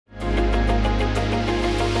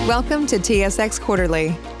Welcome to TSX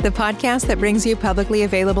Quarterly, the podcast that brings you publicly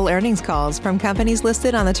available earnings calls from companies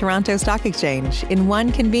listed on the Toronto Stock Exchange in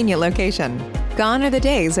one convenient location. Gone are the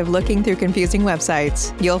days of looking through confusing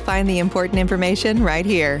websites. You'll find the important information right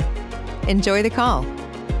here. Enjoy the call.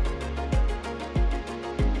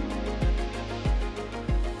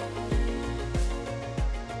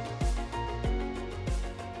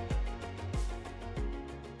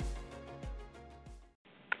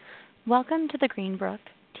 Welcome to the Greenbrook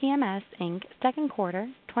TMS Inc. Second Quarter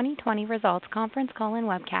 2020 Results Conference Call and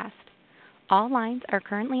Webcast. All lines are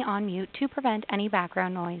currently on mute to prevent any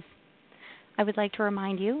background noise. I would like to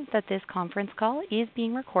remind you that this conference call is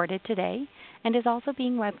being recorded today and is also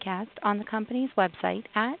being webcast on the company's website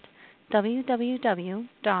at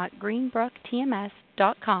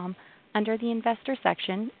www.greenbrooktms.com under the Investor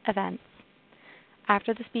section, Events.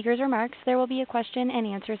 After the speaker's remarks, there will be a question and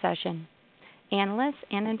answer session. Analysts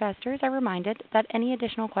and investors are reminded that any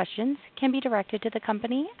additional questions can be directed to the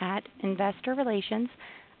company at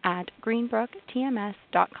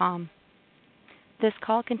investorrelations@greenbrooktms.com. This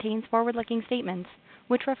call contains forward-looking statements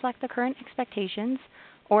which reflect the current expectations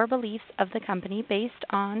or beliefs of the company based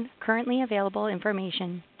on currently available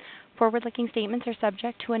information. Forward-looking statements are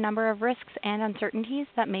subject to a number of risks and uncertainties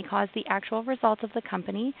that may cause the actual results of the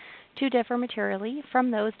company to differ materially from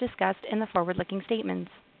those discussed in the forward-looking statements.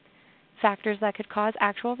 Factors that could cause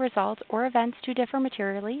actual results or events to differ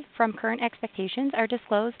materially from current expectations are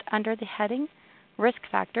disclosed under the heading Risk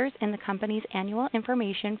Factors in the company's Annual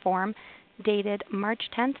Information Form dated March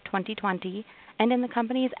 10, 2020, and in the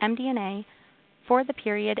company's MD&A for the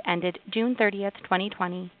period ended June 30,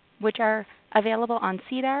 2020, which are available on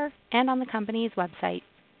SEDAR and on the company's website.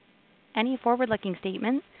 Any forward-looking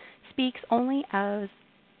statement speaks only as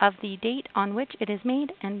of the date on which it is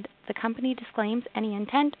made, and the company disclaims any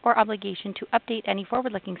intent or obligation to update any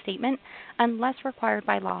forward-looking statement unless required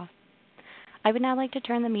by law. I would now like to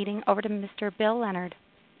turn the meeting over to Mr. Bill Leonard,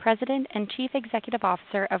 President and Chief Executive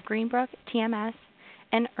Officer of Greenbrook TMS,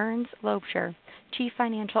 and Ernst Lobscher, Chief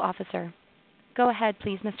Financial Officer. Go ahead,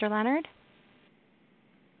 please, Mr. Leonard.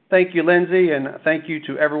 Thank you, Lindsay, and thank you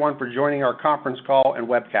to everyone for joining our conference call and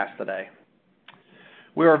webcast today.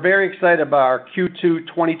 We are very excited about our Q2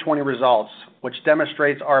 2020 results, which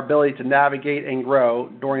demonstrates our ability to navigate and grow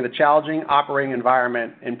during the challenging operating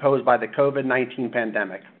environment imposed by the COVID-19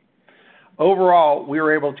 pandemic. Overall, we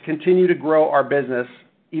were able to continue to grow our business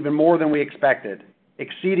even more than we expected,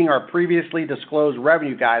 exceeding our previously disclosed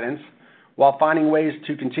revenue guidance while finding ways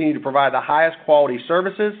to continue to provide the highest quality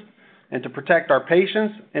services and to protect our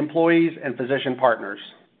patients, employees, and physician partners.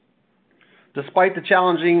 Despite the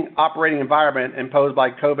challenging operating environment imposed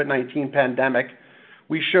by COVID-19 pandemic,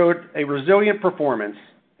 we showed a resilient performance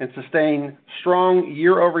and sustained strong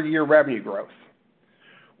year-over-year revenue growth.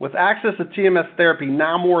 With access to TMS therapy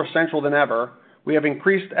now more essential than ever, we have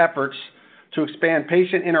increased efforts to expand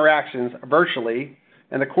patient interactions virtually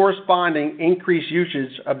and the corresponding increased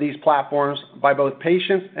usage of these platforms by both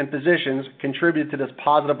patients and physicians contributed to this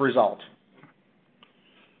positive result.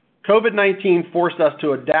 COVID-19 forced us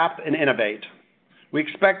to adapt and innovate. We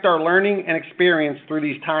expect our learning and experience through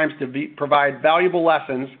these times to provide valuable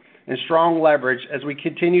lessons and strong leverage as we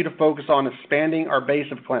continue to focus on expanding our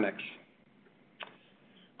base of clinics.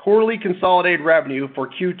 Quarterly consolidated revenue for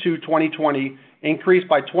Q2 2020 increased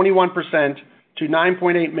by 21% to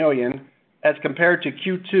 $9.8 million as compared to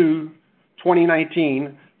Q2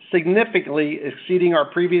 2019, significantly exceeding our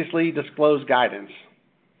previously disclosed guidance.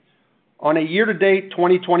 On a year-to-date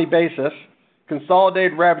 2020 basis,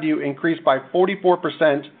 consolidated revenue increased by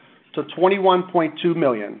 44% to $21.2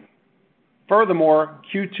 million. Furthermore,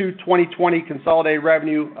 Q2 2020 consolidated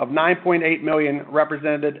revenue of $9.8 million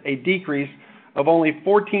represented a decrease of only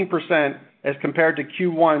 14% as compared to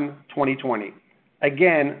Q1 2020,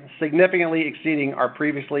 again significantly exceeding our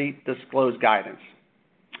previously disclosed guidance.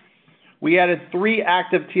 We added 3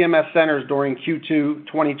 active TMS centers during Q2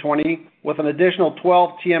 2020 with an additional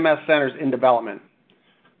 12 TMS centers in development.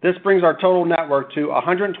 This brings our total network to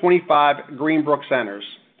 125 Greenbrook centers,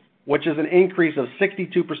 which is an increase of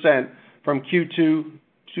 62% from Q2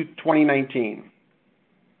 2019.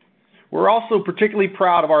 We're also particularly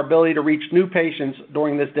proud of our ability to reach new patients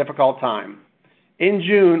during this difficult time. In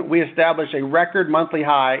June, we established a record monthly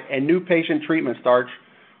high in new patient treatment starts,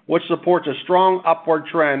 which supports a strong upward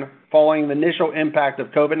trend following the initial impact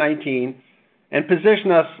of COVID-19 and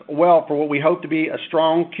position us well for what we hope to be a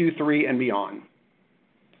strong Q3 and beyond.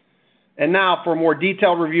 And now, for a more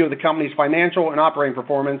detailed review of the company's financial and operating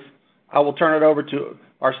performance, I will turn it over to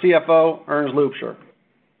our CFO, Ernst Lobscher.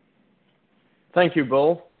 Thank you,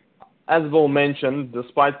 Bill. As Bill mentioned,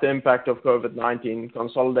 despite the impact of COVID-19,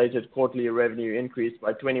 consolidated quarterly revenue increased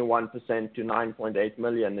by 21% to $9.8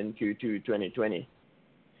 million in Q2 2020.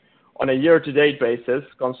 On a year-to-date basis,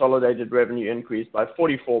 consolidated revenue increased by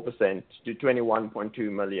 44% to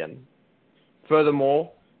 $21.2 million.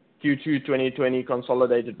 Furthermore, Q2 2020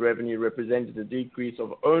 consolidated revenue represented a decrease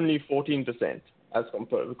of only 14% as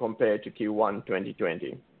compared to Q1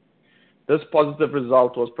 2020. This positive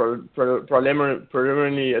result was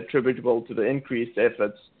preliminarily attributable to the increased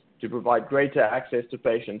efforts to provide greater access to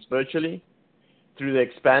patients virtually through the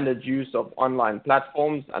expanded use of online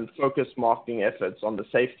platforms and focused marketing efforts on the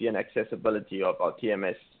safety and accessibility of our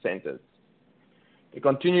TMS centers. The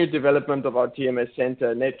continued development of our TMS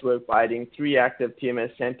center network by adding 3 active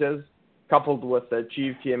TMS centers, coupled with the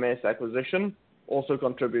Achieve TMS acquisition, also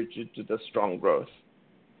contributed to the strong growth.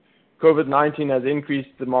 COVID-19 has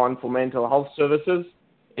increased demand for mental health services,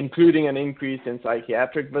 including an increase in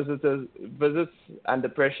psychiatric visits and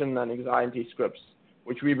depression and anxiety scripts,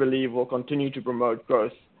 which we believe will continue to promote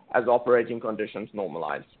growth as operating conditions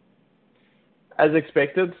normalize. As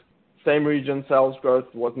expected, same region sales growth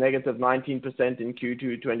was negative 19% in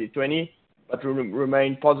Q2 2020, but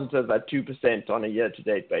remained positive at 2% on a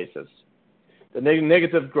year-to-date basis. The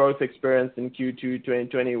negative growth experienced in Q2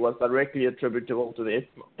 2020 was directly attributable to the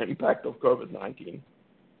impact of COVID-19.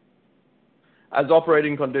 As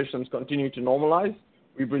operating conditions continue to normalize,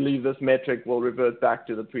 we believe this metric will revert back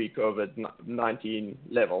to the pre-COVID-19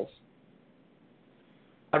 levels.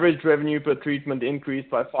 Average revenue per treatment increased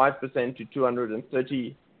by 5% to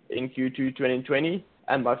 $230 in Q2 2020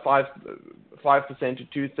 and by 5% to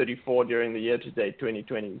 $234 during the year-to-date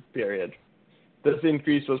 2020 period. This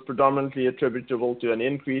increase was predominantly attributable to an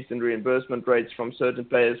increase in reimbursement rates from certain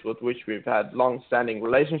payers with which we've had long-standing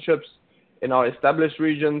relationships in our established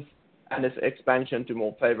regions and its expansion to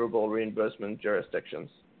more favorable reimbursement jurisdictions.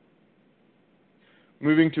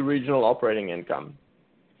 Moving to regional operating income.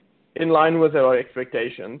 In line with our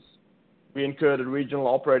expectations, we incurred a regional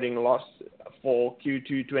operating loss for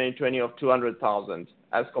Q2 2020 of $200,000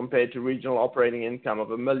 as compared to regional operating income of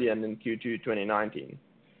 $1 million in Q2 2019.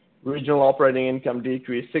 Regional operating income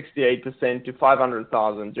decreased 68% to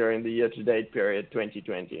 $500,000 during the year-to-date period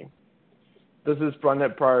 2020. This is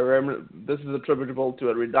attributable to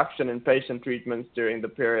a reduction in patient treatments during the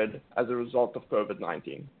period as a result of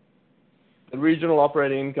COVID-19. The regional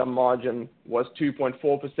operating income margin was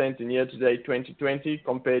 2.4% in year-to-date 2020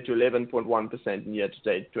 compared to 11.1% in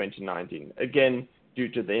year-to-date 2019, again due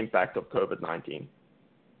to the impact of COVID-19.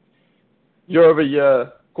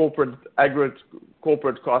 Year-over-year, aggregate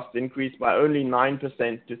corporate costs increased by only 9%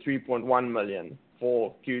 to $3.1 million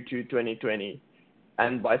for Q2 2020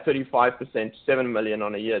 and by 35% to $7 million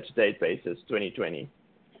on a year-to-date basis 2020.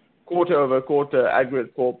 Quarter-over-quarter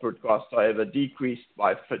aggregate corporate costs, however, decreased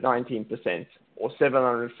by 19% or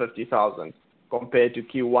 $750,000 compared to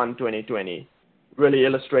Q1 2020, really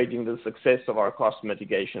illustrating the success of our cost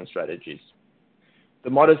mitigation strategies. The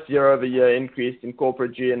modest year-over-year increase in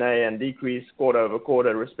corporate G&A and decrease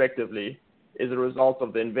quarter-over-quarter, respectively, is a result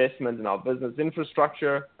of the investment in our business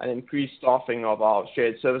infrastructure and increased staffing of our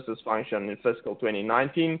shared services function in fiscal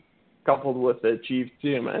 2019, coupled with the Achieve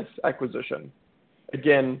TMS acquisition.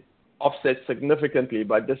 Again, offset significantly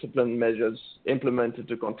by disciplined measures implemented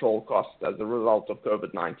to control costs as a result of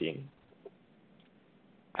COVID-19.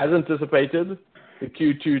 As anticipated, the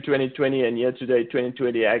Q2 2020 and year-to-date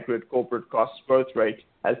 2020 aggregate corporate cost growth rate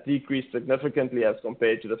has decreased significantly as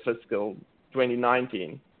compared to the fiscal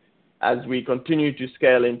 2019 as we continue to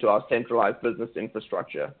scale into our centralized business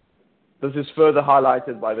infrastructure. This is further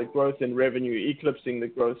highlighted by the growth in revenue eclipsing the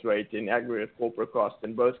growth rate in aggregate corporate costs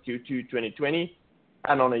in both Q2 2020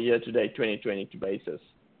 and on a year-to-date 2020 basis.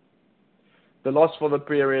 The loss for the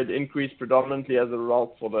period increased predominantly as a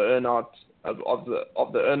result for the earnout of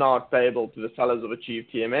the earnout payable to the sellers of Achieve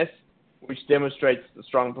TMS, which demonstrates the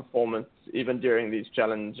strong performance even during these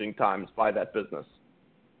challenging times by that business.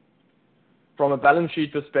 From a balance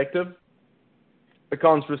sheet perspective,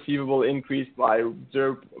 accounts receivable increased by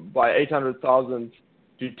 $800,000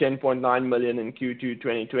 to $10.9 million in Q2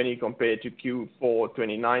 2020 compared to Q4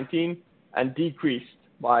 2019 and decreased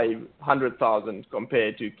by $100,000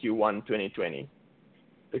 compared to Q1 2020.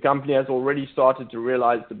 The company has already started to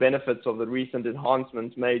realize the benefits of the recent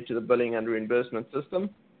enhancements made to the billing and reimbursement system.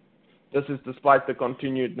 This is despite the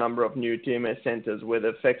continued number of new TMS centers where the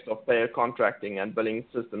effects of payer contracting and billing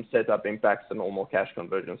system setup impacts the normal cash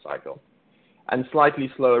conversion cycle, and slightly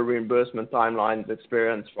slower reimbursement timelines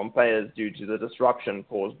experienced from payers due to the disruption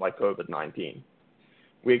caused by COVID-19.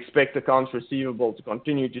 We expect accounts receivable to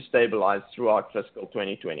continue to stabilize throughout fiscal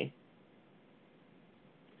 2020.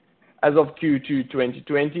 As of Q2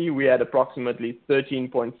 2020, we had approximately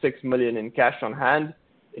 $13.6 million in cash on hand,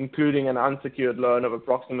 including an unsecured loan of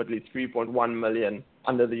approximately $3.1 million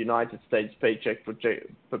under the United States Paycheck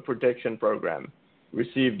Protection Program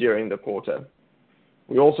received during the quarter.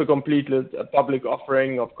 We also completed a public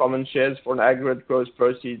offering of common shares for an aggregate gross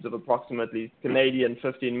proceeds of approximately Canadian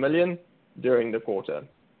 15 million during the quarter.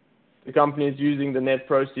 The company is using the net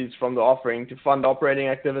proceeds from the offering to fund operating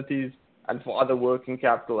activities and for other working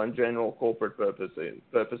capital and general corporate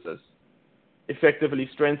purposes, effectively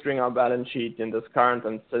strengthening our balance sheet in this current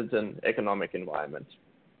uncertain economic environment.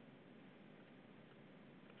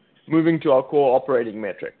 Moving to our core operating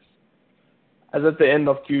metrics. As at the end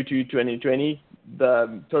of Q2 2020,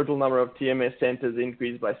 the total number of TMS centers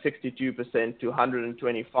increased by 62% to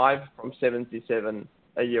 125 from 77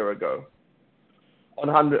 a year ago.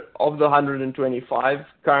 Of the 125,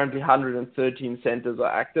 currently 113 centers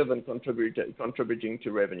are active and contributing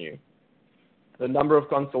to revenue. The number of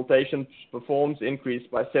consultations performed increased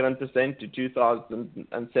by 7% to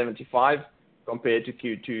 2,075 compared to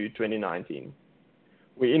Q2 2019.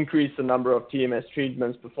 We increased the number of TMS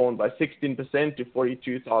treatments performed by 16% to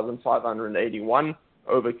 42,581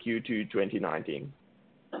 over Q2 2019.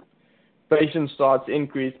 Patient starts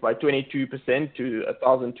increased by 22% to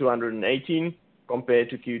 1,218 compared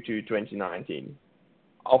to Q2 2019.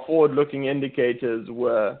 Our forward-looking indicators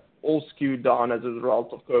were all skewed down as a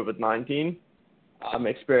result of COVID-19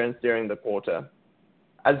 experienced during the quarter.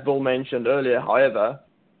 As Bill mentioned earlier, however,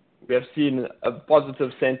 we have seen a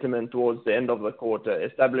positive sentiment towards the end of the quarter,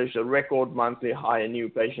 establish a record monthly high in new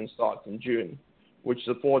patient starts in June, which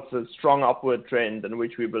supports a strong upward trend and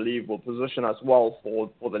which we believe will position us well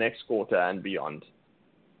for the next quarter and beyond.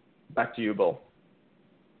 Back to you, Bill.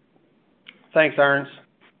 Thanks, Ernst.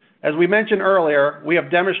 As we mentioned earlier, we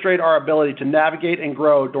have demonstrated our ability to navigate and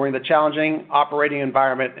grow during the challenging operating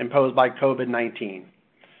environment imposed by COVID-19.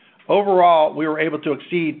 Overall, we were able to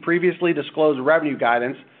exceed previously disclosed revenue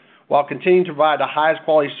guidance while continuing to provide the highest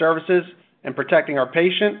quality services and protecting our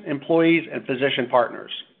patient, employees, and physician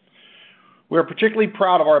partners. We are particularly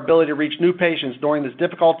proud of our ability to reach new patients during this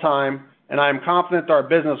difficult time, and I am confident that our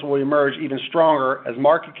business will emerge even stronger as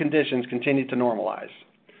market conditions continue to normalize.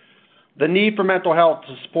 The need for mental health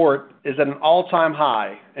support is at an all-time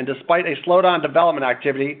high, and despite a slowdown in development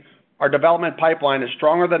activity, our development pipeline is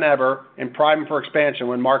stronger than ever and primed for expansion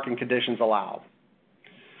when market conditions allow.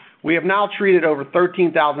 We have now treated over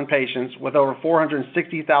 13,000 patients with over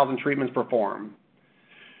 460,000 treatments performed.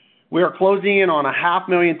 We are closing in on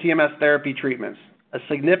 500,000 TMS therapy treatments, a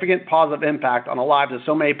significant positive impact on the lives of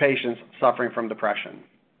so many patients suffering from depression.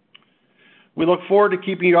 We look forward to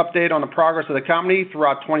keeping you updated on the progress of the company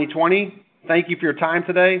throughout 2020. Thank you for your time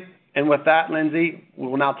today. And with that, Lindsay, we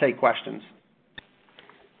will now take questions.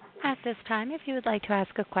 At this time, if you would like to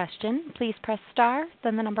ask a question, please press star,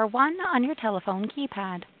 then the number 1 on your telephone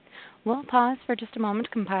keypad. We'll pause for just a moment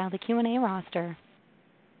to compile the Q&A roster.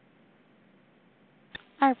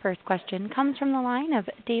 Our first question comes from the line of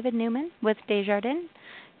David Newman with Desjardins.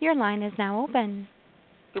 Your line is now open.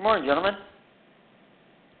 Good morning, gentlemen.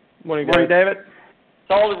 Morning, David.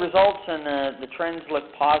 Solid results and the trends look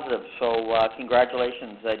positive, so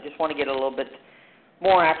congratulations. I just want to get a little bit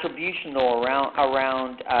more attribution, though,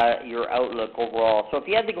 around your outlook overall. So if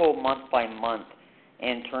you had to go month by month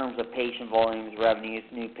in terms of patient volumes, revenues,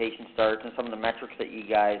 new patient starts, and some of the metrics that you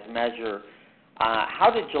guys measure,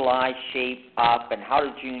 how did July shape up, and how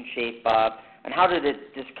did June shape up, and how did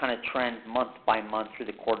it just kind of trend month by month through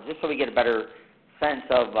the quarter, just so we get a better sense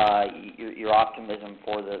of your optimism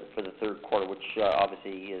for the third quarter, which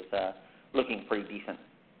obviously is looking pretty decent?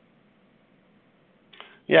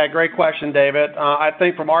 Yeah, great question, David. I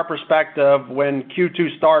think from our perspective, when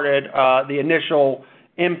Q2 started, the initial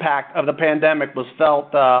impact of the pandemic was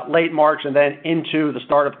felt late March and then into the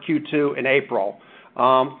start of Q2 in April.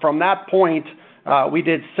 From that point, we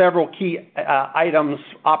did several key items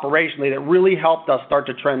operationally that really helped us start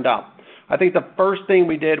to trend up. I think the first thing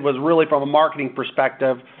we did was really from a marketing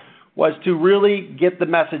perspective was to really get the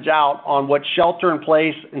message out on what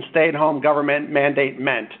shelter-in-place and stay-at-home government mandate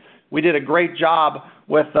meant. We did a great job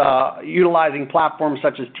with utilizing platforms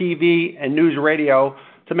such as TV and news radio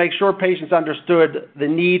to make sure patients understood the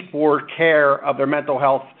need for care of their mental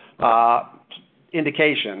health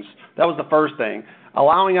indications. That was the first thing.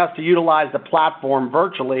 Allowing us to utilize the platform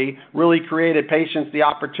virtually really created patients the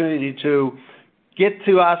opportunity to get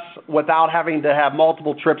to us without having to have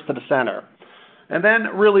multiple trips to the center. And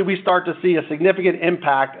then really we start to see a significant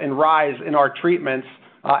impact and rise in our treatments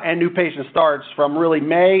and new patient starts from really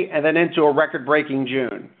May and then into a record-breaking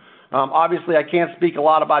June. Obviously, I can't speak a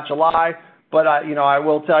lot about July, But I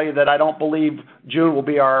will tell you that I don't believe June will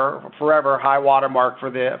be our forever high water mark for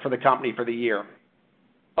the company for the year.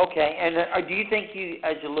 Okay, and do you think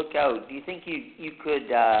as you look out, do you think you could?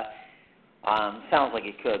 Sounds like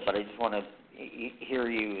it could, but I just want to hear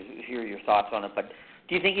your thoughts on it. But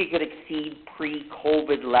do you think you could exceed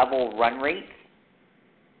pre-COVID level run rates?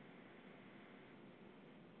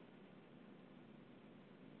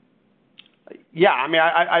 Yeah, I mean,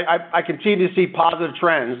 I continue to see positive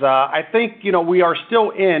trends. I think we are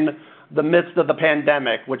still in the midst of the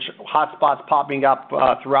pandemic, which hotspots popping up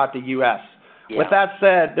throughout the U.S. Yeah. With that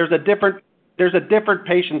said, there's a different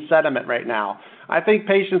patient sentiment right now. I think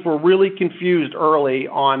patients were really confused early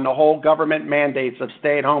on the whole government mandates of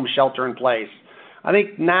stay-at-home, shelter-in-place. I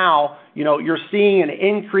think now, you're seeing an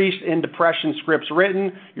increase in depression scripts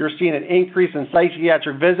written. You're seeing an increase in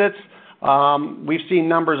psychiatric visits. We've seen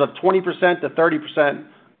numbers of 20% to 30%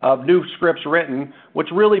 of new scripts written, which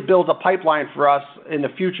really builds a pipeline for us in the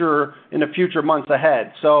future months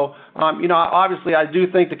ahead. So, obviously, I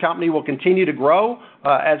do think the company will continue to grow.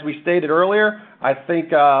 As we stated earlier, I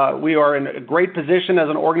think we are in a great position as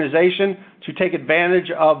an organization to take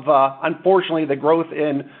advantage of, unfortunately, the growth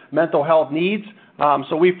in mental health needs.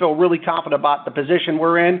 So we feel really confident about the position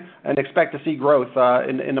we're in and expect to see growth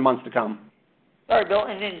in the months to come. All right, Bill.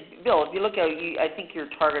 And then, Bill, if you look at, I think your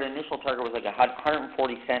initial target was like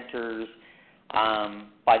 140 centers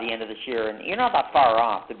by the end of this year, and you're not that far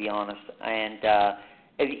off, to be honest. And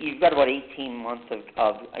you've got about 18 months of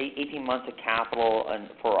capital and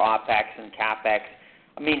for OpEx and CapEx.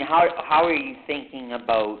 I mean, how are you thinking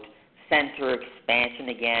about center expansion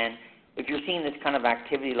again? If you're seeing this kind of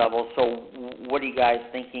activity level, so what are you guys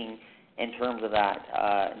thinking in terms of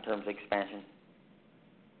that, in terms of expansion?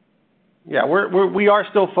 Yeah, we are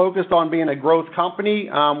still focused on being a growth company.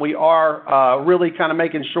 We are really kind of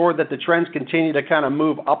making sure that the trends continue to kind of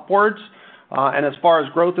move upwards. And as far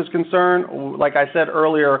as growth is concerned, like I said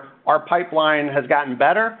earlier, our pipeline has gotten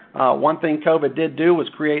better. One thing COVID did do was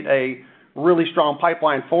create a really strong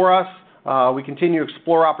pipeline for us. We continue to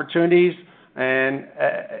explore opportunities, and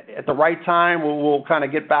at the right time, we'll kind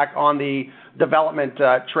of get back on the development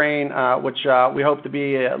train, which we hope to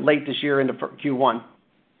be late this year into Q1.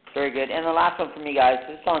 Very good. And the last one for me, guys,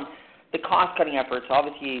 is on the cost-cutting efforts.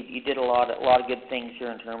 Obviously, you did a lot of good things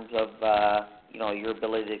here in terms of your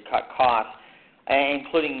ability to cut costs,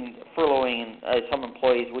 including furloughing some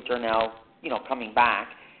employees, which are now coming back.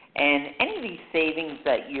 And any of these savings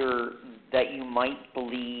that you might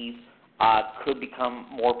believe could become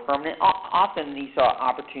more permanent. Often these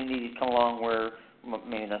opportunities come along where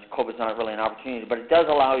maybe COVID's not really an opportunity, but it does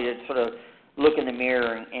allow you to sort of look in the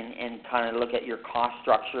mirror and kind of look at your cost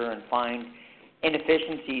structure and find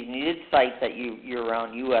inefficiencies. And you did cite that you're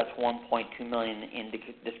around US $1.2 million in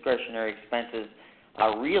discretionary expenses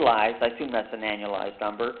realized. I assume that's an annualized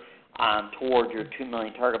number toward your $2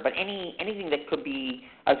 million target. But anything that could be,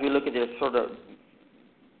 as we look at this sort of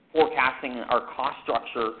forecasting our cost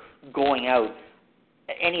structure going out,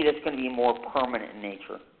 any that's going to be more permanent in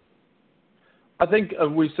nature? I think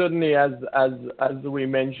we certainly, as we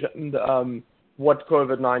mentioned, what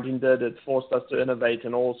COVID-19 did, it forced us to innovate,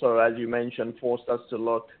 and also, as you mentioned, forced us to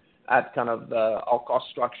look at kind of our cost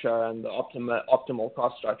structure and the optimal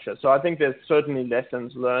cost structure. So I think there's certainly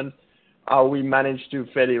lessons learned. We managed to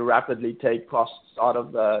fairly rapidly take costs out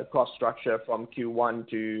of the cost structure from Q1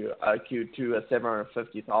 to Q2, a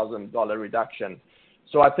 $750,000 reduction.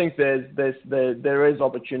 So I think there is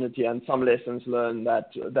opportunity and some lessons learned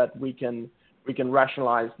that we can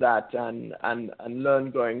rationalize that and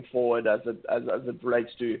learn going forward as it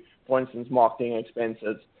relates to, for instance, marketing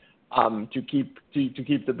expenses, to keep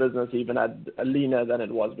the business even leaner than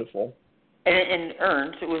it was before. And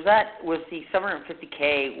Ernst, was the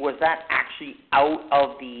 $750K, was that actually out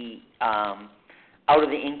of the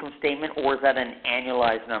income statement, or is that an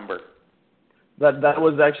annualized number? That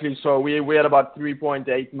was actually, so we had about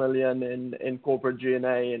 $3.8 million in corporate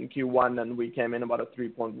G&A in Q1, and we came in about a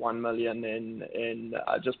 $3.1 million in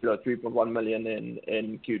just below $3.1 million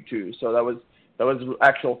in Q2. So that was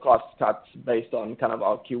actual cost cuts based on kind of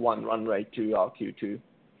our Q1 run rate to our Q2.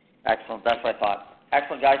 Excellent. That's what I thought.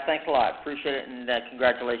 Excellent, guys. Thanks a lot. Appreciate it, and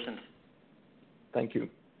congratulations. Thank you.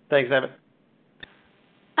 Thanks, Evan.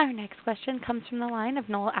 Our next question comes from the line of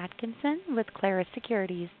Noel Atkinson with Clarus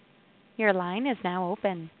Securities. Your line is now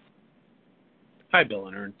open. Hi, Bill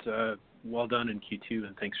and Ernst. Well done in Q2,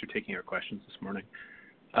 and thanks for taking our questions this morning.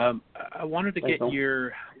 I wanted to get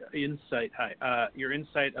your insight. Your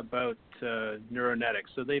insight about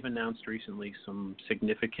Neuronetics. So they've announced recently some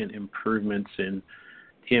significant improvements in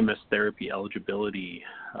TMS therapy eligibility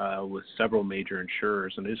with several major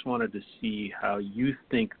insurers, and I just wanted to see how you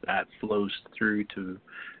think that flows through to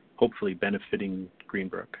hopefully benefiting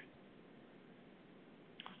Greenbrook.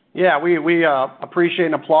 Yeah, we appreciate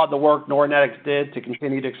and applaud the work Neuronetics did to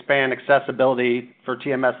continue to expand accessibility for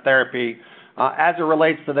TMS therapy. As it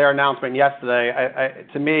relates to their announcement yesterday,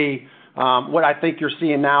 to me, what I think you're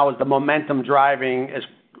seeing now is the momentum driving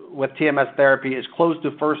with TMS therapy as close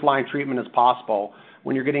to first-line treatment as possible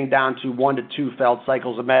when you're getting down to 1 to 2 failed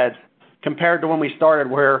cycles of meds, compared to when we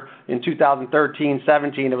started where in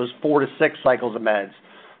 2013-17 it was 4 to 6 cycles of meds.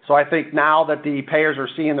 So I think now that the payers are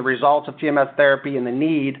seeing the results of TMS therapy and the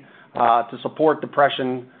need to support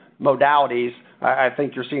depression modalities, I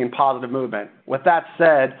think you're seeing positive movement. With that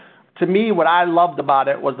said, to me, what I loved about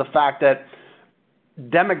it was the fact that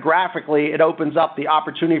demographically it opens up the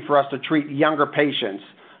opportunity for us to treat younger patients.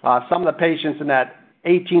 Some of the patients in that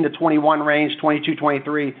 18 to 21 range, 22,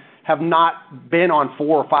 23, have not been on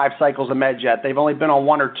 4 or 5 cycles of meds yet. They've only been on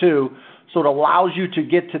 1 or 2. So it allows you to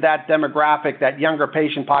get to that demographic, that younger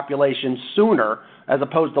patient population sooner as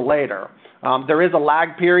opposed to later. There is a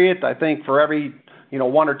lag period. I think for every 1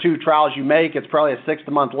 or 2 trials you make, it's probably a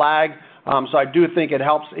 6-month lag. So I do think it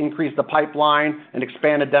helps increase the pipeline and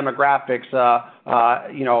expand the demographics,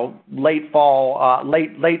 late fall,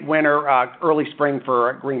 late winter, early spring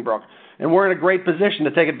for Greenbrook. And we're in a great position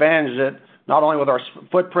to take advantage of it, not only with our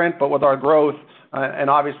footprint, but with our growth. And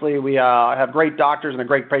obviously, we have great doctors and a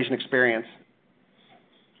great patient experience.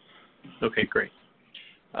 Okay, great.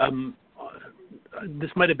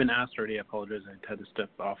 This might have been asked already. I apologize. I had to step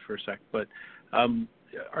off for a sec. But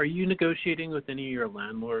are you negotiating with any of your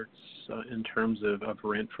landlords in terms of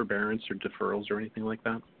rent forbearance or deferrals or anything like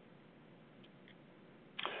that?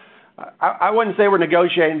 I wouldn't say we're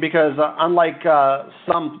negotiating because unlike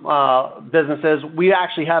some businesses, we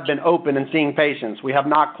actually have been open and seeing patients. We have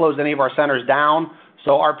not closed any of our centers down,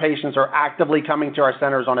 so our patients are actively coming to our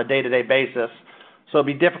centers on a day-to-day basis. So it'd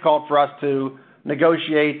be difficult for us to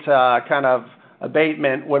negotiate kind of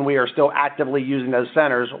abatement when we are still actively using those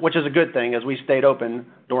centers, which is a good thing as we stayed open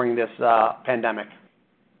during this pandemic.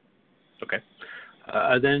 Okay.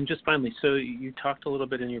 Then just finally, so you talked a little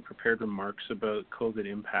bit in your prepared remarks about COVID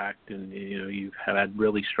impact, and you've had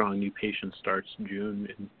really strong new patient starts in June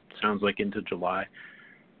and sounds like into July.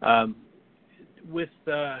 With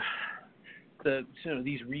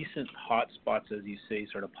these recent hotspots, as you say,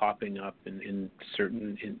 sort of popping up in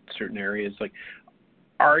certain areas, like,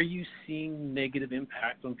 are you seeing negative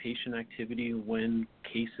impact on patient activity when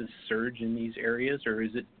cases surge in these areas, or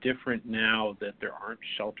is it different now that there aren't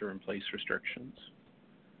shelter-in-place restrictions?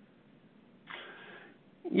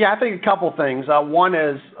 Yeah, I think a couple things. One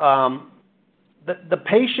is the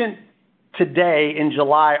patient today in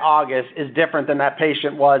July, August is different than that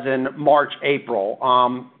patient was in March,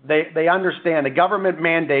 April. They understand the government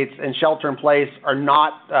mandates and shelter-in-place are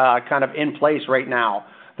not kind of in place right now.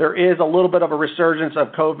 There is a little bit of a resurgence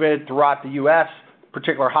of COVID throughout the U.S.,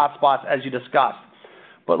 particular hotspots, as you discussed.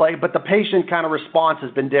 But the patient kind of response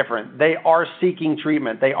has been different. They are seeking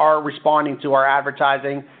treatment. They are responding to our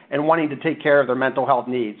advertising and wanting to take care of their mental health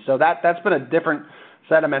needs. So that's been a different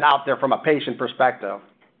sentiment out there from a patient perspective.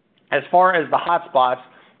 As far as the hotspots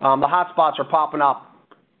are popping up,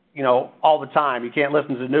 all the time. You can't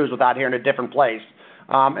listen to the news without hearing a different place.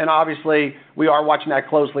 And obviously, we are watching that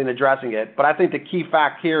closely and addressing it. But I think the key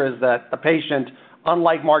fact here is that the patient,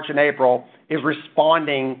 unlike March and April, is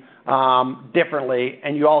responding differently,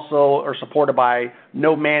 and you also are supported by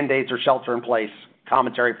no mandates or shelter-in-place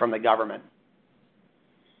commentary from the government.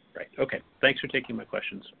 Right. Okay. Thanks for taking my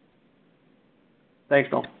questions. Thanks,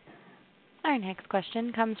 Bill. Our next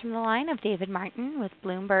question comes from the line of David Martin with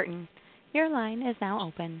Bloom Burton. Your line is now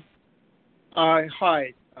open. Hi.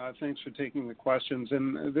 Thanks for taking the questions.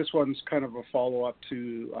 And this one's kind of a follow-up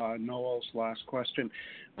to Noel's last question.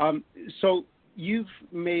 So you've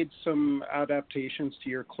made some adaptations to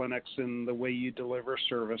your clinics in the way you deliver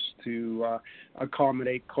service to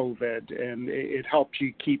accommodate COVID, and it helped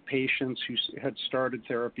you keep patients who had started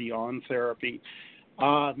therapy on therapy.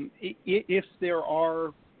 If there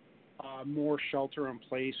are more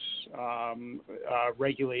shelter-in-place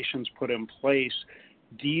regulations put in place,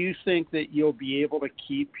 do you think that you'll be able to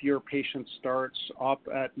keep your patient starts up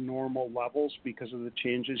at normal levels because of the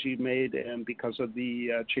changes you've made and because of the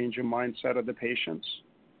change in mindset of the patients?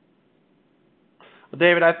 Well,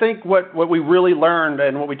 David, I think what we really learned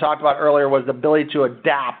and what we talked about earlier was the ability to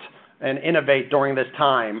adapt and innovate during this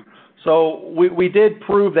time. So we did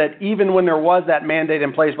prove that even when there was that mandate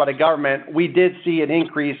in place by the government, we did see an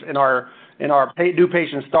increase in our in our new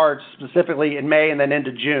patient starts, specifically in May and then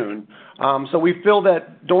into June. So we feel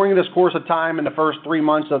that during this course of time in the first 3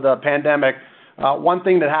 months of the pandemic, one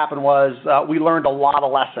thing that happened was we learned a lot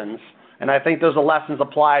of lessons. And I think those lessons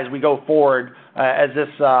apply as we go forward as this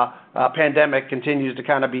pandemic continues to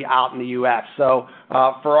kind of be out in the U.S. So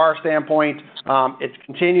for our standpoint, it's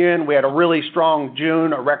continuing. We had a really strong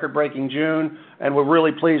June, a record-breaking June, and we're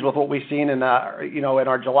really pleased with what we've seen in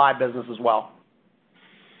our July business as well.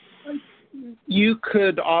 You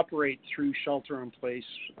could operate through shelter-in-place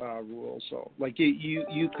rules, so like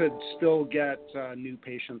you could still get new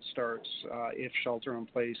patient starts if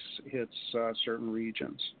shelter-in-place hits certain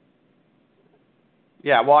regions.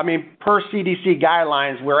 Yeah, well, I mean, per CDC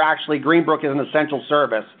guidelines, Greenbrook is an essential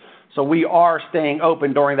service. So we are staying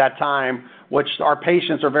open during that time, which our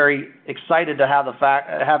patients are very excited to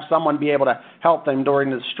have someone be able to help them during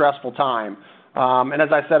this stressful time. And as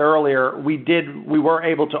I said earlier, we were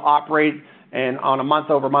able to operate and on a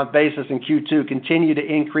month-over-month basis in Q2 continue to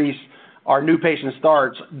increase our new patient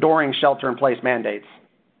starts during shelter-in-place mandates.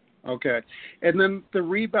 Okay. And then the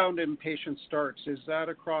rebound in patient starts, is that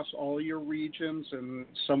across all your regions and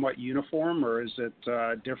somewhat uniform, or is it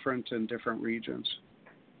different in different regions?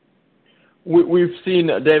 We've seen,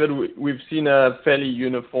 David, we've seen a fairly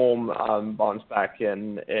uniform bounce back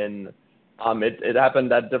it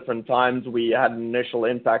happened at different times. We had an initial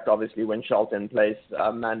impact, obviously, when shelter-in-place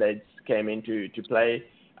mandates came into play,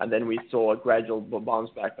 and then we saw a gradual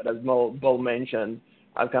bounce back. But as Bill mentioned,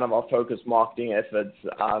 kind of our focused marketing efforts,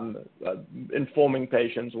 informing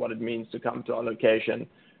patients what it means to come to our location,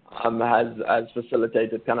 has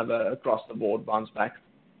facilitated kind of a across-the-board bounce back.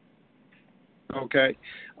 Okay.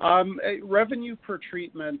 Revenue per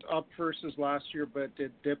treatment up versus last year, but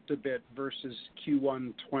it dipped a bit versus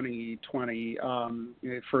Q1 2020,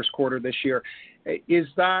 first quarter this year. Is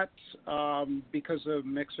that because of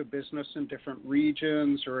mix of business in different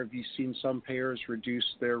regions, or have you seen some payers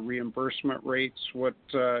reduce their reimbursement rates? What's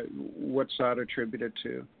that attributed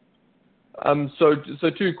to? So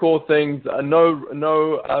two core things.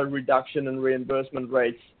 No reduction in reimbursement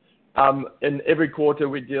rates. In every quarter,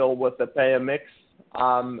 we deal with the payer mix,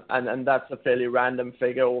 and that's a fairly random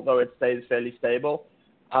figure, although it stays fairly stable.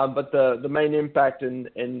 But the main impact in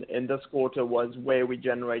this quarter was where we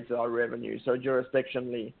generated our revenue. So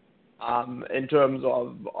jurisdictionally, in terms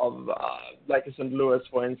of like St. Louis,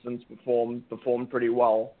 for instance, performed pretty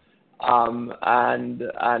well, and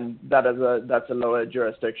that's a lower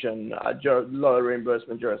jurisdiction, lower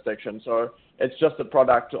reimbursement jurisdiction. So it's just a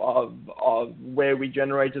product of where we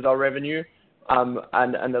generated our revenue, and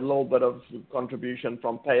a little bit of contribution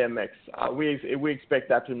from payer mix. We expect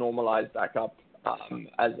that to normalize back up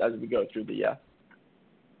as we go through the year.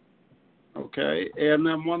 Okay, and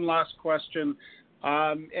then one last question.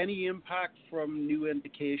 Any impact from new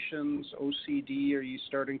indications, OCD? Are you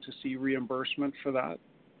starting to see reimbursement for that?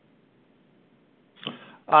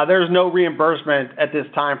 There's no reimbursement at this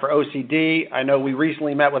time for OCD. I know we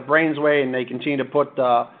recently met with Brainsway, and they continue to put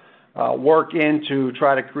work in to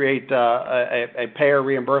try to create a payer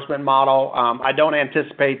reimbursement model. I don't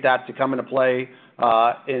anticipate that to come into play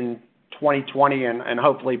in 2020, and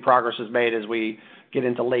hopefully progress is made as we get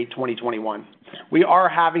into late 2021. We are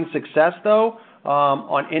having success, though,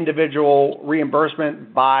 on individual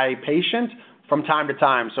reimbursement by patient from time to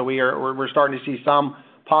time. So we're starting to see some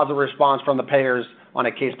positive response from the payers on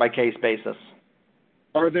a case-by-case basis.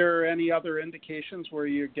 Are there any other indications where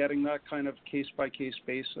you're getting that kind of case-by-case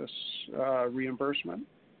basis reimbursement?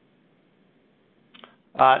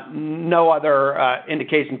 No other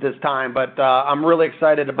indications this time, but I'm really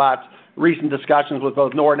excited about recent discussions with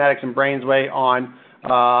both Neuronetics and Brainsway on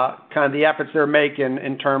kind of the efforts they're making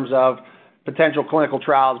in terms of potential clinical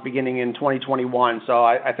trials beginning in 2021. So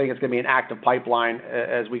I think it's going to be an active pipeline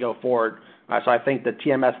as we go forward. So I think the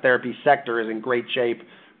TMS therapy sector is in great shape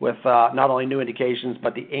with not only new indications,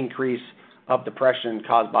 but the increase of depression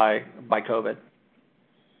caused by COVID.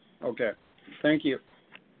 Okay. Thank you.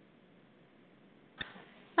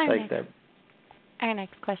 Thanks, Dave. Our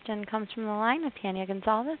next question comes from the line of Tanya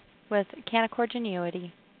Gonzalez with Canaccord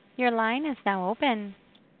Genuity. Your line is now open.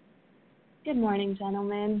 Good morning,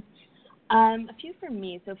 gentlemen. A few from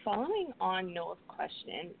me. So following on Noel's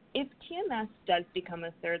question, if TMS does become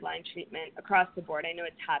a third-line treatment across the board, I know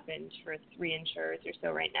it's happened for 3 insurers or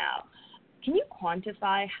so right now, can you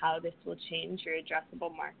quantify how this will change your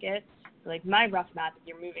addressable market? Like my rough math, if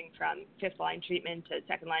you're moving from fifth-line treatment to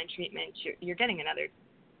second-line treatment, you're getting another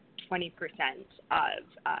 20%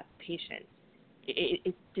 of patients.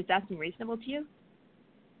 Does that seem reasonable to you?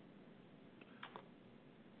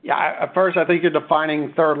 Yeah, at first I think you're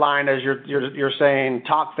defining third line as you're saying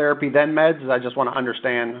talk therapy then meds. I just want to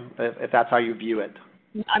understand if that's how you view it.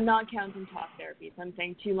 I'm not counting talk therapy, so I'm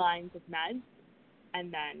saying 2 lines of meds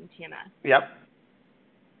and then TMS. Yep.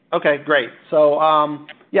 Okay, great. So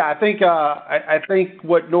yeah, I think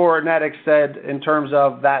what Neuronetics said in terms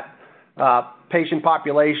of that patient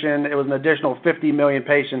population, it was an additional 50 million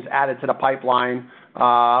patients added to the pipeline,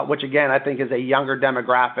 which again I think is a younger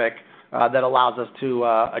demographic that allows us to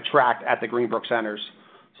attract at the Greenbrook centers.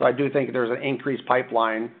 So I do think there's an increased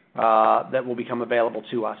pipeline that will become available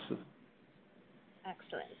to us.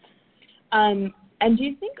 Excellent. And do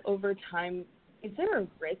you think over time, is there a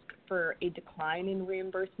risk for a decline in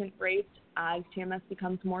reimbursement rates as TMS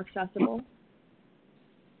becomes more accessible?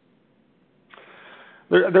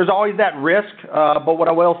 There's always that risk, but what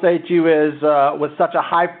I will say to you is with such a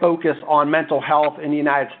high focus on mental health in the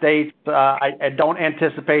United States, I don't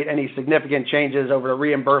anticipate any significant changes over the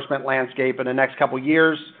reimbursement landscape in the next couple of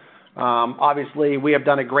years. Obviously, we have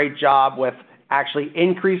done a great job with actually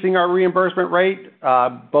increasing our reimbursement rate,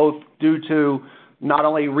 both due to not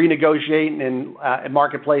only renegotiating in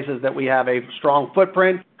marketplaces that we have a strong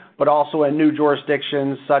footprint, but also in new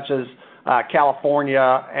jurisdictions such as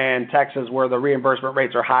California and Texas, where the reimbursement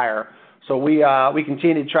rates are higher. So we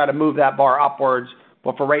continue to try to move that bar upwards,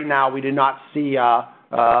 but for right now, we do not see a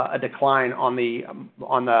decline on the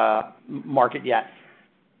market yet.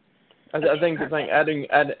 I think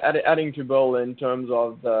adding to Bill in terms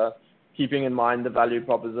of keeping in mind the value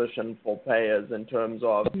proposition for payers in terms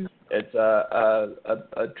of it's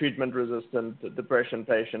a treatment-resistant depression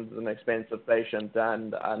patient, an expensive patient,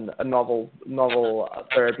 and a novel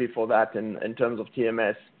therapy for that in terms of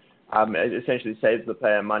TMS, it essentially saves the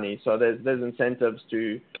payer money. So there's incentives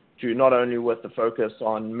to not only with the focus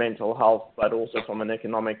on mental health, but also from an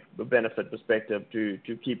economic benefit perspective to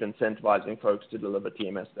keep incentivizing folks to deliver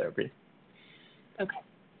TMS therapy. Okay,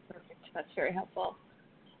 perfect. That's very helpful.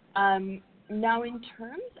 Now, in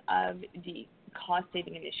terms of the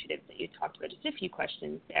cost-saving initiatives that you talked about, just a few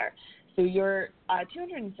questions there. So your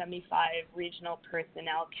 275 regional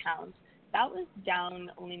personnel count, that was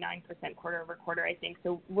down only 9% quarter over quarter, I think.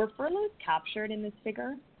 So were furloughs captured in this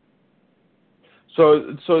figure?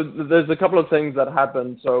 So there's a couple of things that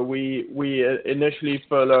happened. So we initially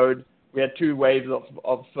furloughed. We had 2 waves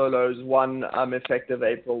of furloughs, one effective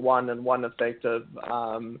April 1 and one effective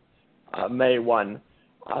May 1.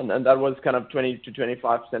 And that was kind of 20 to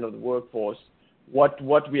 25% of the workforce.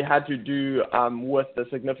 What we had to do with the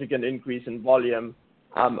significant increase in volume,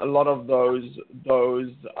 a lot of those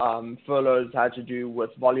furloughs had to do with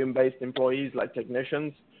volume-based employees like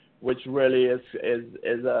technicians, which really is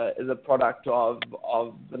a product of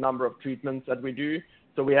the number of treatments that we do.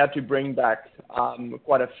 So we had to bring back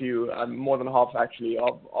quite a few, more than half actually,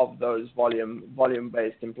 of those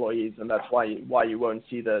volume-based employees, and that's why you won't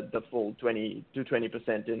see the full 20%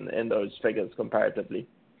 in those figures comparatively.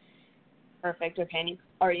 Perfect. Okay, and you've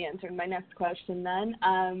already answered my next question then.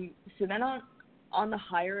 So then on the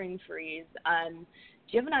hiring freeze, do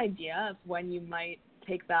you have an idea of when you might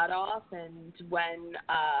take that off and when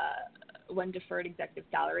deferred executive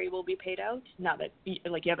salary will be paid out? Now that you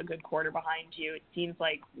have a good quarter behind you, it seems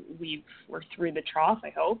like we're through the trough, I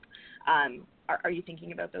hope. Are you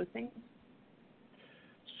thinking about those things?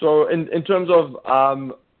 So in terms of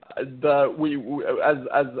as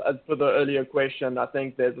for the earlier question, I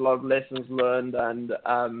think there's a lot of lessons learned and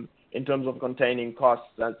in terms of containing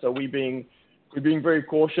costs, and so we're being very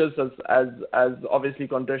cautious as obviously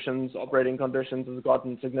operating conditions has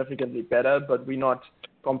gotten significantly better, but we're not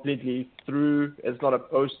completely through. It's not a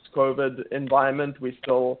post-COVID environment. We're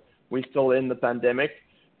still in the pandemic.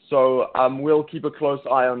 So we'll keep a close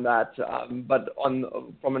eye on that. But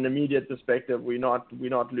from an immediate perspective, we're not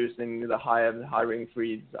loosening the hiring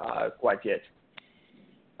freeze quite yet.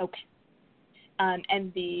 Okay.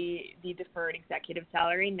 And the deferred executive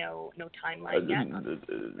salary, no timeline yet?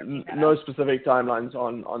 No specific timelines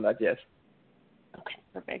on that yet. Okay,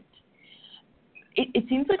 perfect. It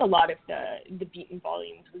seems like a lot of the beat in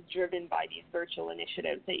volumes was driven by these virtual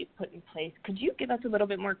initiatives that you've put in place. Could you give us a little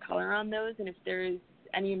bit more color on those, and if there's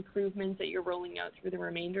any improvements that you're rolling out through the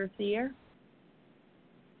remainder of the year?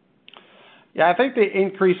 Yeah, I think the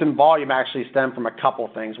increase in volume actually stemmed from a couple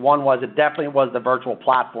things. One was it definitely was the virtual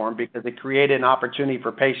platform because it created an opportunity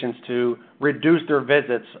for patients to reduce their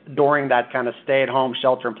visits during that kind of stay-at-home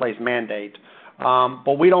shelter-in-place mandate.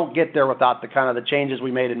 But we don't get there without the changes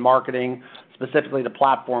we made in marketing, specifically the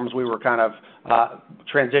platforms we were kind of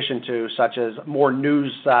transitioned to, such as more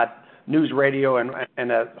news radio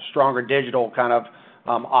and a stronger digital kind of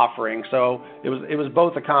offering. So it was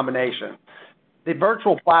both a combination. The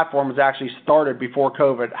virtual platform was actually started before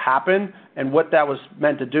COVID happened, and what that was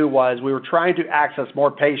meant to do was we were trying to access more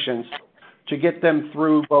patients to get them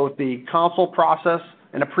through both the consult process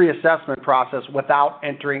and a pre-assessment process without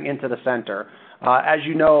entering into the center. As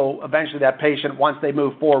you know, eventually that patient, once they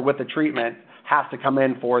move forward with the treatment, has to come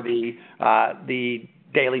in for the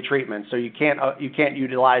daily treatment. So you can't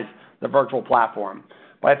utilize the virtual platform.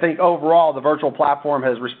 But I think overall the virtual platform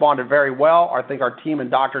has responded very well. I think our team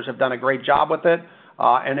and doctors have done a great job with it,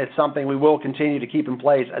 and it's something we will continue to keep in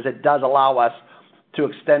place as it does allow us to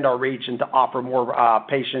extend our reach and to offer more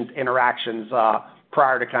patient interactions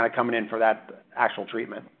prior to kind of coming in for that actual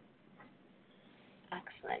treatment.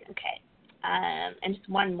 Excellent. Okay. And just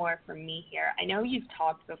one more from me here. I know you've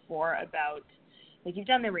talked before about, like, you've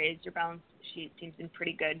done the raise, your balance sheet seems in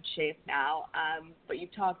pretty good shape now, but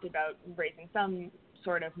you've talked about raising some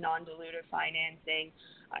sort of non-dilutive financing.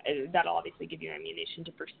 That'll obviously give you ammunition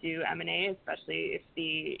to pursue M&A, especially if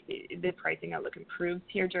the pricing outlook improves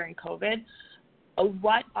here during COVID.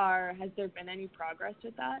 Has there been any progress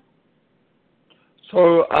with that?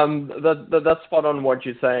 So that's spot on what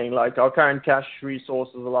you're saying. Like, our current cash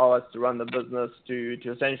resources allow us to run the business to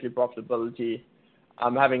essentially profitability.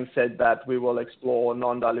 Having said that, we will explore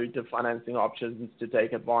non-dilutive financing options to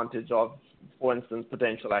take advantage of, for instance,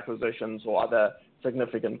 potential acquisitions or other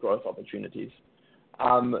significant growth opportunities.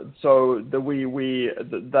 So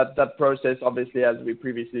that process, obviously, as we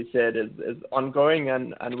previously said, is ongoing,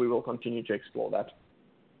 and we will continue to explore that.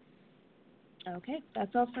 Okay,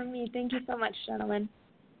 that's all from me. Thank you so much, gentlemen.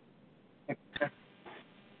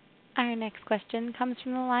 Our next question comes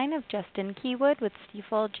from the line of Justin Keywood with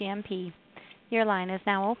Stifel GMP. Your line is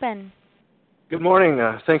now open. Good morning.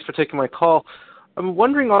 Thanks for taking my call. I'm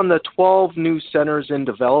wondering, on the 12 new centers in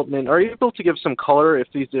development, are you able to give some color if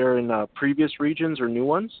these are in previous regions or new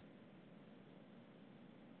ones?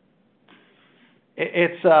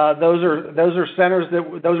 Those are centers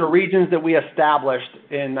those are regions that we established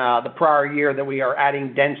in the prior year that we are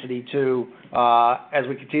adding density to as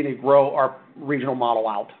we continue to grow our regional model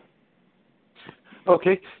out.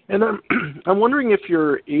 Okay, and I'm wondering if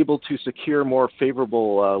you're able to secure more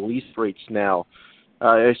favorable lease rates now.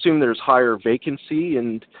 I assume there's higher vacancy,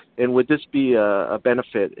 and would this be a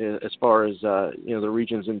benefit as far as the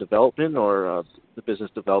regions in development or the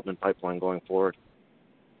business development pipeline going forward?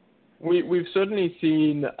 We've certainly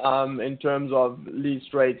seen in terms of lease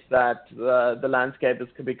rates that the landscape has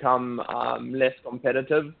become less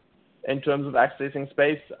competitive in terms of accessing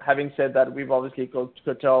space. Having said that, we've obviously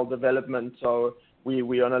curtailed development, so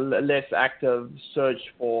we're on a less active search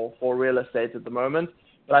for real estate at the moment.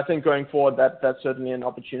 But I think going forward, that's certainly an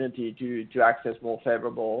opportunity to access more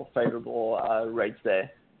favorable rates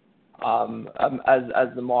there,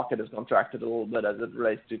 as the market has contracted a little bit as it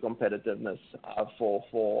relates to competitiveness for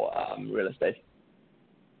real estate.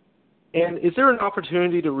 And is there an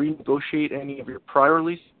opportunity to renegotiate any of your prior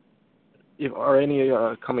leases? Are any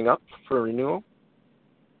coming up for renewal?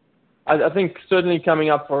 I think certainly coming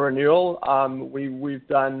up for renewal. We've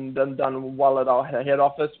done well at our head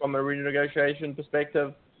office from a renegotiation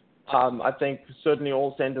perspective. I think certainly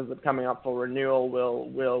all centers that are coming up for renewal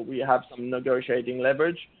we have some negotiating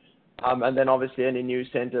leverage. And then obviously any new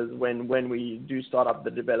centers when we do start up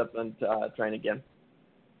the development train again.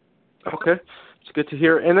 Okay, it's good to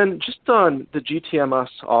hear. And then just on the GTMS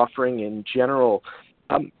offering in general,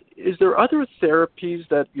 is there other therapies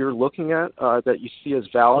that you're looking at that you see as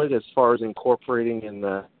valid as far as incorporating in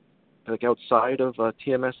the outside of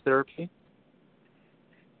TMS therapy?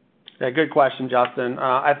 Yeah, good question, Justin.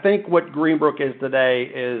 I think what Greenbrook is today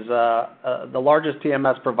is the largest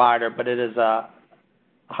TMS provider, but it is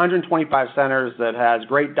 125 centers that has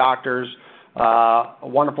great doctors, a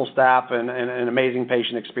wonderful staff, and an amazing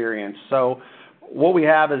patient experience. So what we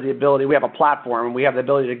have is the ability, we have a platform, and we have the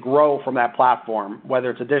ability to grow from that platform, whether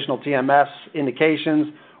it's additional TMS indications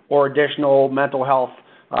or additional mental health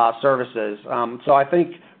services. So I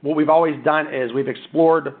think what we've always done is we've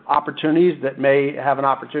explored opportunities that may have an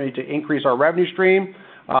opportunity to increase our revenue stream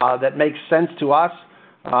that makes sense to us.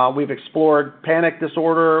 We've explored panic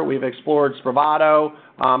disorder. We've explored Spravato.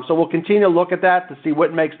 So we'll continue to look at that to see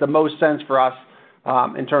what makes the most sense for us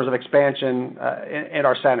in terms of expansion in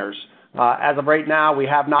our centers. As of right now, we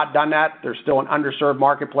have not done that. There's still an underserved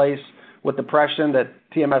marketplace with depression that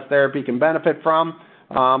TMS therapy can benefit from.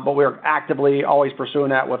 But we're actively always pursuing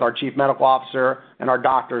that with our chief medical officer and our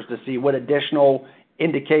doctors to see what additional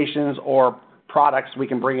indications or products we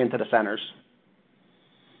can bring into the centers.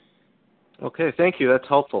 Okay, thank you. That's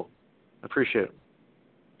helpful. I appreciate it.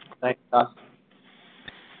 Thanks.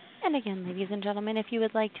 And again, ladies and gentlemen, if you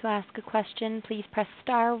would like to ask a question, please press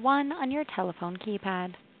star 1 on your telephone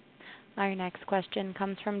keypad. Our next question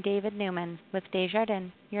comes from David Newman with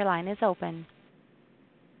Desjardins. Your line is open.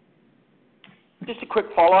 Just a quick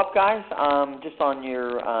follow-up, guys, just on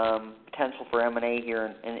your potential for M&A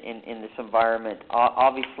here in this environment.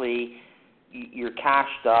 Obviously, you're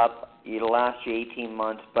cashed up. It'll last you 18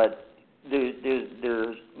 months, but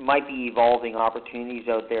there might be evolving opportunities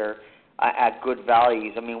out there at good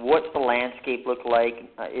values. I mean, what's the landscape look like?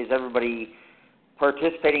 Is everybody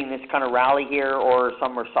participating in this kind of rally here, or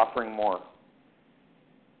some are suffering more?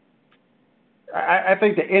 I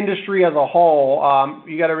think the industry as a whole,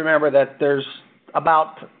 you got to remember that there's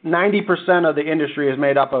about 90% of the industry is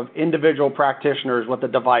made up of individual practitioners with a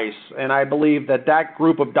device, and I believe that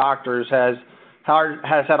group of doctors has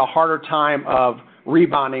had a harder time of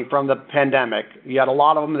rebounding from the pandemic. You had a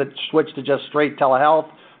lot of them that switched to just straight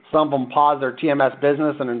telehealth. Some of them paused their TMS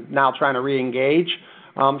business and are now trying to re-engage.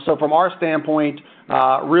 So from our standpoint,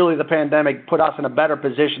 really the pandemic put us in a better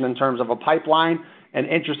position in terms of a pipeline and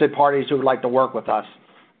interested parties who would like to work with us.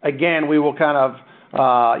 Again, we will kind of,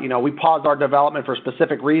 we paused our development for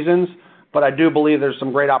specific reasons, but I do believe there's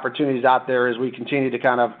some great opportunities out there as we continue to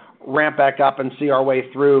kind of ramp back up and see our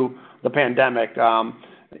way through the pandemic.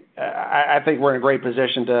 I think we're in a great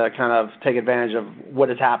position to kind of take advantage of what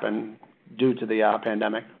has happened due to the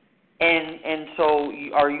pandemic. And so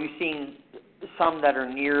are you seeing some that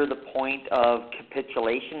are near the point of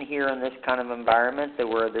capitulation here in this kind of environment, that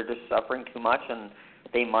where they're just suffering too much and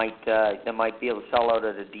they might be able to sell out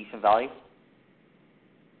at a decent value?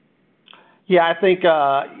 Yeah, I think,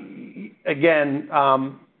 again,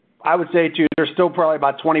 I would say to you, there's still probably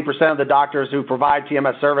about 20% of the doctors who provide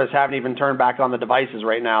TMS service haven't even turned back on the devices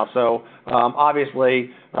right now. So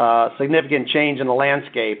obviously, significant change in the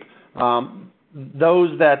landscape.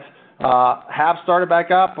 Those that have started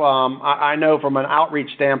back up, I know from an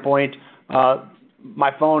outreach standpoint,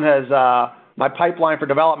 my pipeline for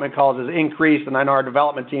development calls has increased, and I know our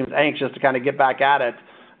development team is anxious to kind of get back at it.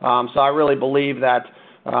 So I really believe that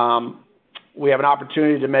we have an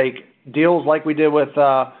opportunity to make deals like we did with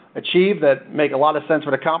Achieve that make a lot of sense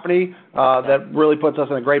for the company, that really puts us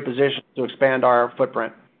in a great position to expand our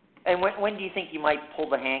footprint. And when do you think you might pull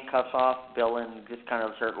the handcuffs off, Bill, and just kind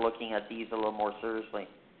of start looking at these a little more seriously?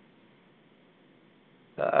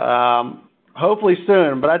 Hopefully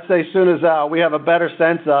soon, but I'd say as soon as we have a better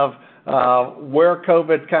sense of where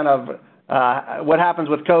COVID kind of what happens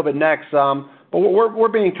with COVID next. But we're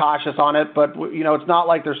being cautious on it. But it's not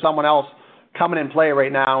like there's someone else coming in play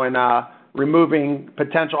right now and removing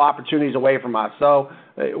potential opportunities away from us. So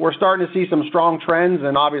we're starting to see some strong trends,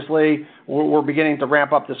 and obviously we're beginning to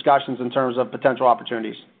ramp up discussions in terms of potential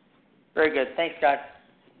opportunities. Very good. Thanks, guys.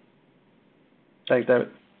 Thanks, David.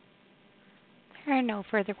 There are no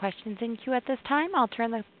further questions in queue at this time. I'll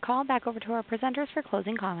turn the call back over to our presenters for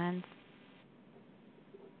closing comments.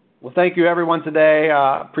 Well, thank you, everyone, today.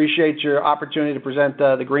 Appreciate your opportunity to present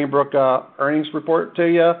the Greenbrook earnings report to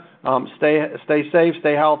you. Stay safe,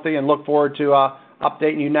 stay healthy, and look forward to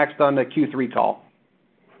updating you next on the Q3 call.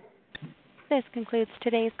 This concludes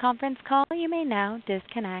today's conference call. You may now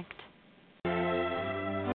disconnect.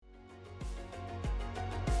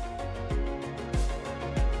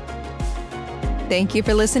 Thank you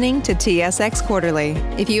for listening to TSX Quarterly.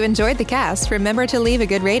 If you enjoyed the cast, remember to leave a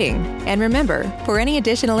good rating. And remember, for any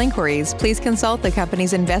additional inquiries, please consult the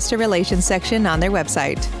company's investor relations section on their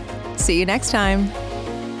website. See you next time.